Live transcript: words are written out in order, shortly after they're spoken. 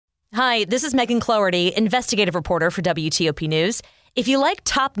Hi, this is Megan Cloherty, investigative reporter for WTOP News. If you like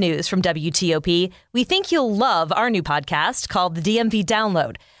top news from WTOP, we think you'll love our new podcast called The DMV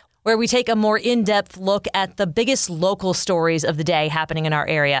Download, where we take a more in-depth look at the biggest local stories of the day happening in our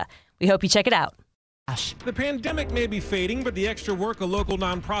area. We hope you check it out. The pandemic may be fading, but the extra work a local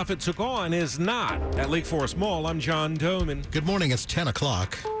nonprofit took on is not. At Lake Forest Mall, I'm John Doman. Good morning. It's 10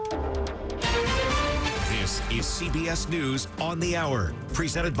 o'clock. This is CBS News on the Hour,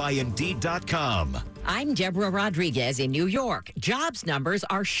 presented by Indeed.com. I'm Deborah Rodriguez in New York. Jobs numbers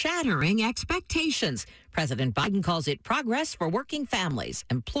are shattering expectations. President Biden calls it progress for working families.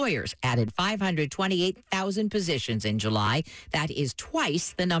 Employers added 528,000 positions in July. That is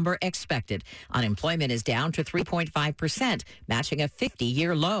twice the number expected. Unemployment is down to 3.5%, matching a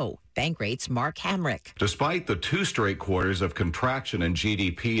 50-year low. Bank rates Mark Hamrick. Despite the two straight quarters of contraction in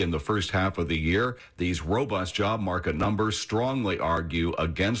GDP in the first half of the year, these robust job market numbers strongly argue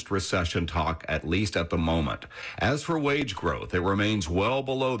against recession talk, at least at the moment. As for wage growth, it remains well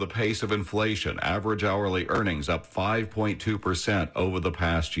below the pace of inflation. Average hourly earnings up 5.2% over the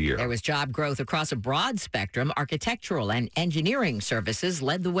past year. There was job growth across a broad spectrum. Architectural and engineering services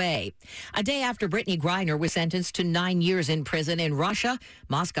led the way. A day after Brittany Griner was sentenced to 9 years in prison in Russia,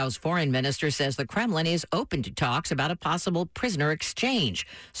 Moscow's foreign minister says the Kremlin is open to talks about a possible prisoner exchange.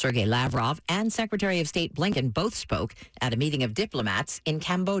 Sergei Lavrov and Secretary of State Blinken both spoke at a meeting of diplomats in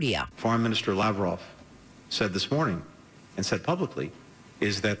Cambodia. Foreign Minister Lavrov said this morning and said publicly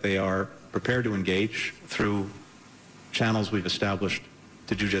is that they are prepared to engage through channels we've established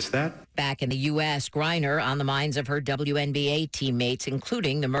to do just that. Back in the U.S., Griner on the minds of her WNBA teammates,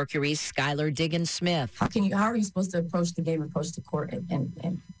 including the Mercury's Skylar Diggins-Smith. How are you supposed to approach the game, approach the court,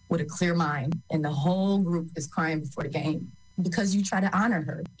 and with a clear mind, and the whole group is crying before the game? Because you try to honor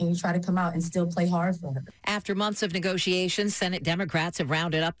her and you try to come out and still play hard for her. After months of negotiations, Senate Democrats have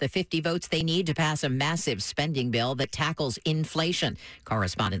rounded up the 50 votes they need to pass a massive spending bill that tackles inflation.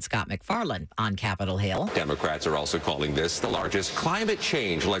 Correspondent Scott McFarland on Capitol Hill. Democrats are also calling this the largest climate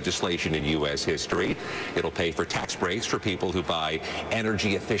change legislation in U.S. history. It'll pay for tax breaks for people who buy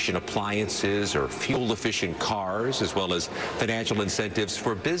energy-efficient appliances or fuel-efficient cars, as well as financial incentives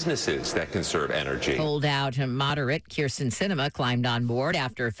for businesses that conserve energy. Holdout and moderate Kirsten Sinema climbed on board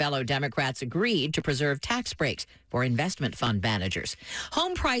after fellow Democrats agreed to preserve tax breaks for investment fund managers.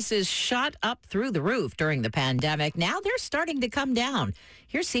 Home prices shot up through the roof during the pandemic. Now they're starting to come down.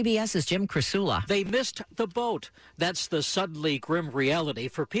 Here's CBS's Jim Krasula. They missed the boat. That's the suddenly grim reality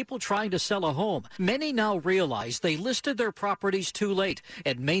for people trying to sell a home. Many now realize they listed their properties too late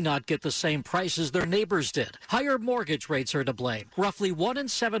and may not get the same prices their neighbors did. Higher mortgage rates are to blame. Roughly 1 in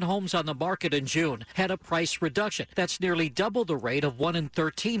 7 homes on the market in June had a price reduction. That's nearly double the rate of 1 in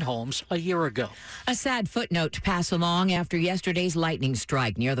 13 homes a year ago. A sad footnote to pass along after yesterday's lightning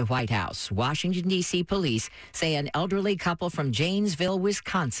strike near the White House. Washington, D.C. police say an elderly couple from Janesville,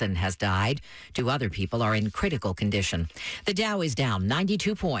 Wisconsin has died. 2 other people are in critical condition. The Dow is down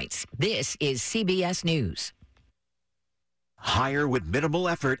 92 points. This is CBS News. Hire with minimal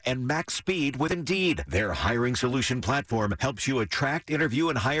effort and max speed with Indeed. Their hiring solution platform helps you attract, interview,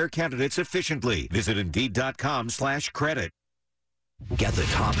 and hire candidates efficiently. Visit Indeed.com/credit. Get the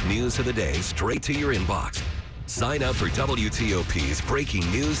top news of the day straight to your inbox. Sign up for WTOP's breaking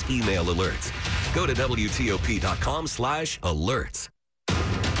news email alerts. Go to WTOP.com/alerts.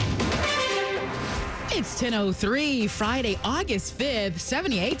 It's 10:03, Friday, August 5th,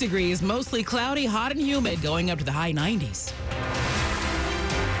 78 degrees, mostly cloudy, hot and humid, going up to the high 90s.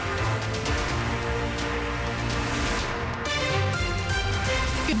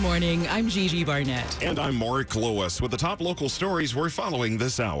 Good morning, I'm Gigi Barnett. And I'm Mark Lewis with the top local stories we're following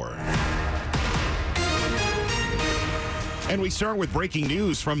this hour. And we start with breaking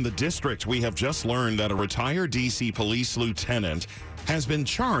news from the district. We have just learned that a retired D.C. police lieutenant has been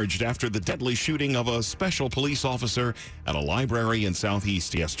charged after the deadly shooting of a special police officer at a library in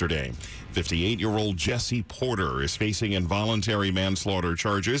Southeast yesterday. 58-year-old Jesse Porter is facing involuntary manslaughter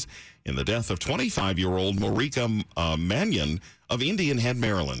charges in the death of 25-year-old Marika Mannion of Indian Head,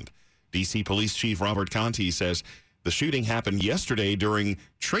 Maryland. D.C. Police Chief Robert Conti says the shooting happened yesterday during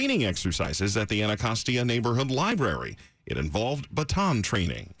training exercises at the Anacostia Neighborhood Library. It involved baton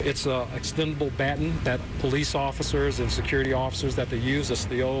training. It's an extendable baton that police officers and security officers that they use. It's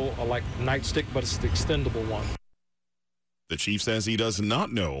the old like nightstick, but it's the extendable one. The chief says he does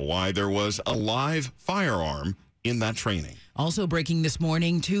not know why there was a live firearm in that training. Also breaking this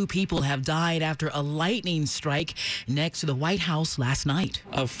morning, 2 people have died after a lightning strike next to the White House last night.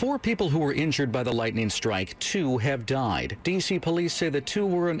 Of 4 people who were injured by the lightning strike, 2 have died. D.C. police say the 2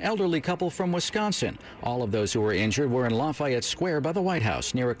 were an elderly couple from Wisconsin. All of those who were injured were in Lafayette Square by the White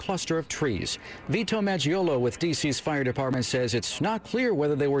House near a cluster of trees. Vito Maggiolo with D.C.'s fire department says it's not clear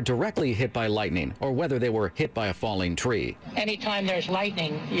whether they were directly hit by lightning or whether they were hit by a falling tree. Anytime there's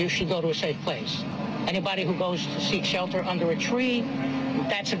lightning, you should go to a safe place. Anybody who goes to seek shelter under a tree,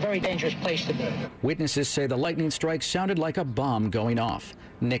 that's a very dangerous place to be. Witnesses say the lightning strike sounded like a bomb going off.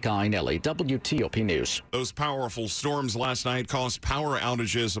 Nick Iannelli, WTOP News. Those powerful storms last night caused power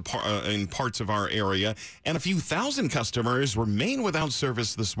outages in parts of our area, and a few thousand customers remain without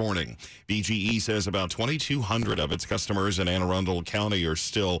service this morning. BGE says about 2,200 of its customers in Anne Arundel County are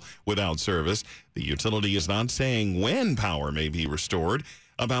still without service. The utility is not saying when power may be restored.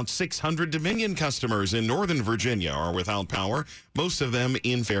 About 600 Dominion customers in Northern Virginia are without power, most of them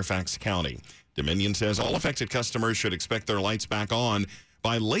in Fairfax County. Dominion says all affected customers should expect their lights back on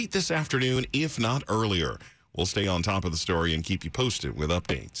by late this afternoon, if not earlier. We'll stay on top of the story and keep you posted with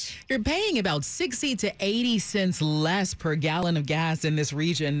updates. You're paying about 60 to 80 cents less per gallon of gas in this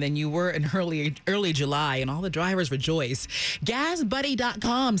region than you were in early July, and all the drivers rejoice.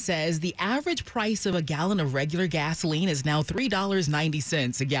 GasBuddy.com says the average price of a gallon of regular gasoline is now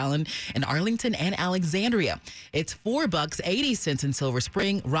 $3.90 a gallon in Arlington and Alexandria. It's $4.80 in Silver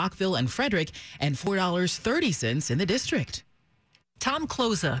Spring, Rockville, and Frederick, and $4.30 in the district. Tom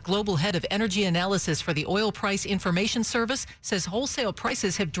Kloza, global head of energy analysis for the Oil Price Information Service, says wholesale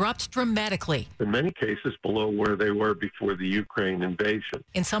prices have dropped dramatically. In many cases below where they were before the Ukraine invasion.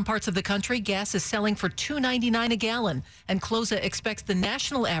 In some parts of the country, gas is selling for $2.99 a gallon, and Kloza expects the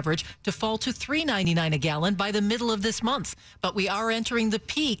national average to fall to $3.99 a gallon by the middle of this month. But we are entering the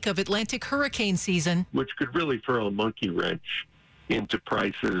peak of Atlantic hurricane season, which could really throw a monkey wrench into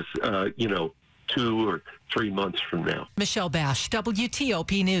prices, 2 or 3 months from now. Michelle Bash,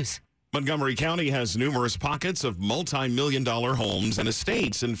 WTOP News. Montgomery County has numerous pockets of multi-million-dollar homes and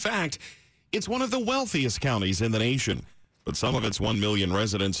estates. In fact, it's one of the wealthiest counties in the nation. But some of its 1 million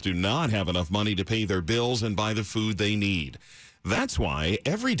residents do not have enough money to pay their bills and buy the food they need. That's why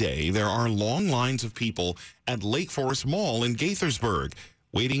every day there are long lines of people at Lake Forest Mall in Gaithersburg,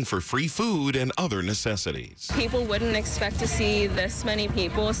 waiting for free food and other necessities. People wouldn't expect to see this many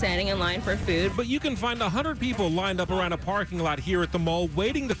people standing in line for food. But you can find 100 people lined up around a parking lot here at the mall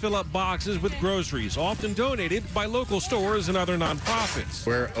waiting to fill up boxes with groceries, often donated by local stores and other nonprofits.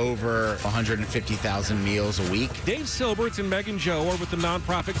 We're over 150,000 meals a week. Dave Silberts and Megan Joe are with the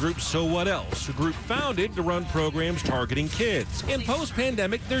nonprofit group So What Else, a group founded to run programs targeting kids. In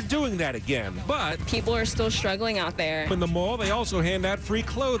post-pandemic, they're doing that again, but people are still struggling out there. In the mall, they also hand out free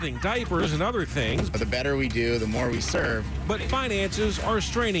clothing, diapers, and other things. The better we do, the more we serve. But finances are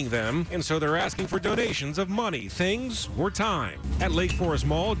straining them, and so they're asking for donations of money, things, or time. At Lake Forest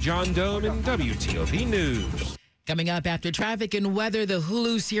Mall, John Doan and WTOP News. Coming up after traffic and weather, the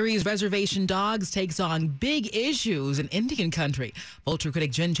Hulu series Reservation Dogs takes on big issues in Indian country. Vulture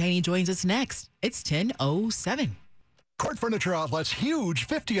critic Jen Chaney joins us next. It's 10:07. Court Furniture Outlet's huge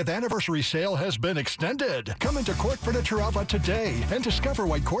 50th anniversary sale has been extended. Come into Court Furniture Outlet today and discover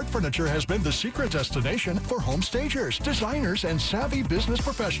why Court Furniture has been the secret destination for home stagers, designers, and savvy business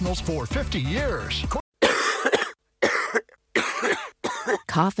professionals for 50 years.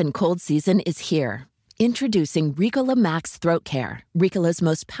 Cough and cold season is here. Introducing Ricola Max Throat Care, Ricola's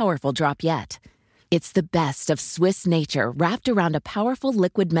most powerful drop yet. It's the best of Swiss nature wrapped around a powerful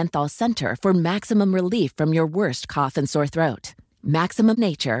liquid menthol center for maximum relief from your worst cough and sore throat. Maximum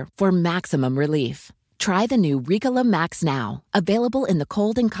nature for maximum relief. Try the new Ricola Max now, available in the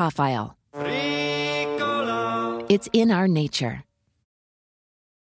cold and cough aisle. Ricola. It's in our nature.